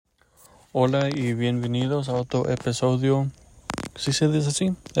Hola y bienvenidos a otro episodio, ¿sí se dice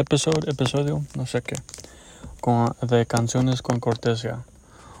así? Episodio, no sé qué, de canciones con cortesía.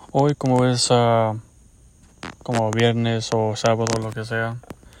 Hoy como es como viernes o sábado, lo que sea,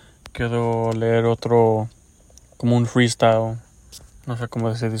 quiero leer otro, como un freestyle, no sé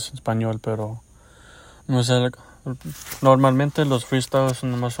cómo se dice en español, pero no sé, normalmente los freestyles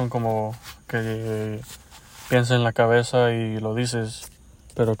nomás son como que piensas en la cabeza y lo dices,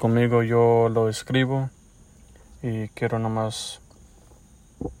 pero conmigo yo lo escribo. Y quiero nomás,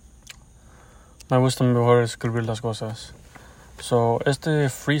 me gusta mejor escribir las cosas. Este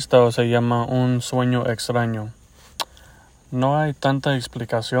freestyle se llama Un Sueño Extraño. No hay tanta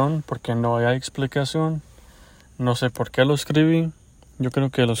explicación porque no hay explicación. No sé por qué lo escribí. Yo creo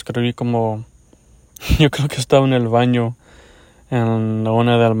que lo escribí yo creo que estaba en el baño en la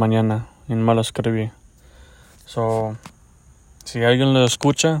 1 de la mañana y no lo escribí. Si alguien lo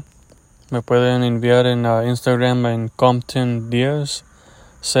escucha, me pueden enviar en Instagram en Compton Díaz.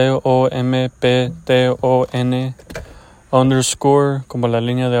 COMPTON _ como la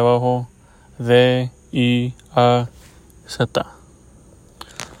línea de abajo DIAZ.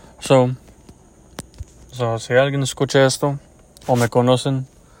 Si alguien escucha esto o me conocen,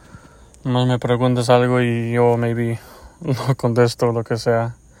 nomás me preguntas algo y yo maybe lo contesto, lo que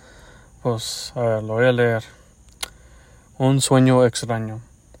sea. Pues a ver, lo voy a leer. Un sueño extraño.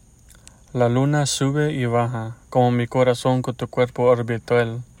 La luna sube y baja, como mi corazón con tu cuerpo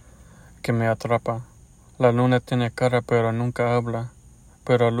orbital que me atrapa. La luna tiene cara pero nunca habla,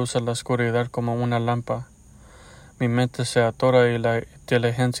 pero luce la oscuridad como una lámpara. Mi mente se atora y la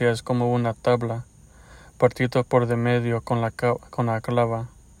inteligencia es como una tabla, partido por de medio con la clava.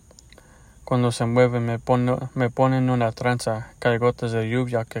 Cuando se mueve me pone en una tranza, cae gotas de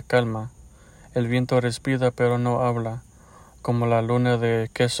lluvia que calma. El viento respira pero no habla, como la luna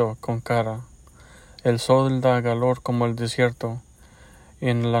de queso con cara. El sol da calor como el desierto, y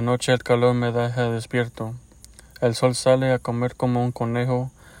en la noche el calor me deja despierto. El sol sale a comer como un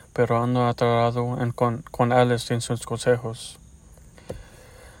conejo, pero ando atorado con alas sin sus consejos.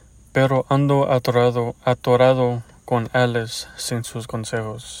 Pero ando atorado con alas sin sus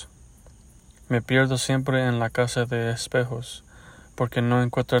consejos. Me pierdo siempre en la casa de espejos, porque no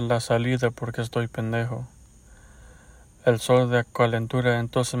encuentro la salida porque estoy pendejo. El sol de calentura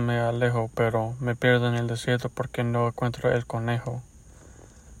entonces me alejo, pero me pierdo en el desierto porque no encuentro el conejo.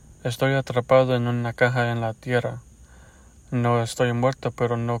 Estoy atrapado en una caja en la tierra. No estoy muerto,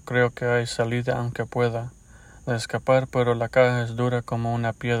 pero no creo que hay salida aunque pueda de escapar, pero la caja es dura como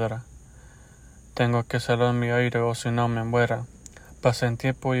una piedra. Tengo que salir mi aire o si no me muera. Pasa en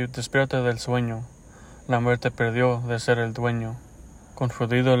tiempo y despierta del sueño. La muerte perdió de ser el dueño.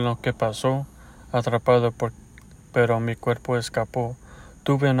 Confundido en lo que pasó, atrapado pero mi cuerpo escapó.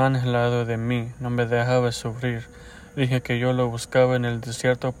 Tuve un ángel al lado de mí, no me dejaba sufrir. Dije que yo lo buscaba en el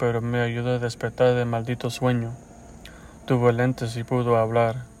desierto, pero me ayudó a despertar del maldito sueño. Tuvo lentes y pudo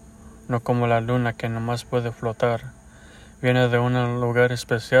hablar, no como la luna que nomás puede flotar. Viene de un lugar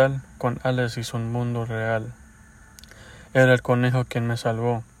especial, con alas y un mundo real. Era el conejo quien me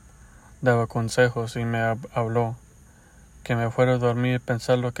salvó, daba consejos y me habló. Que me fuera a dormir y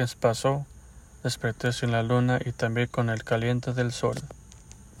pensar lo que pasó. Desperté sin la luna y también con el caliente del sol.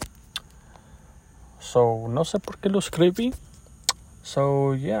 No sé por qué lo escribí.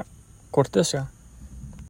 Yeah, cortesía.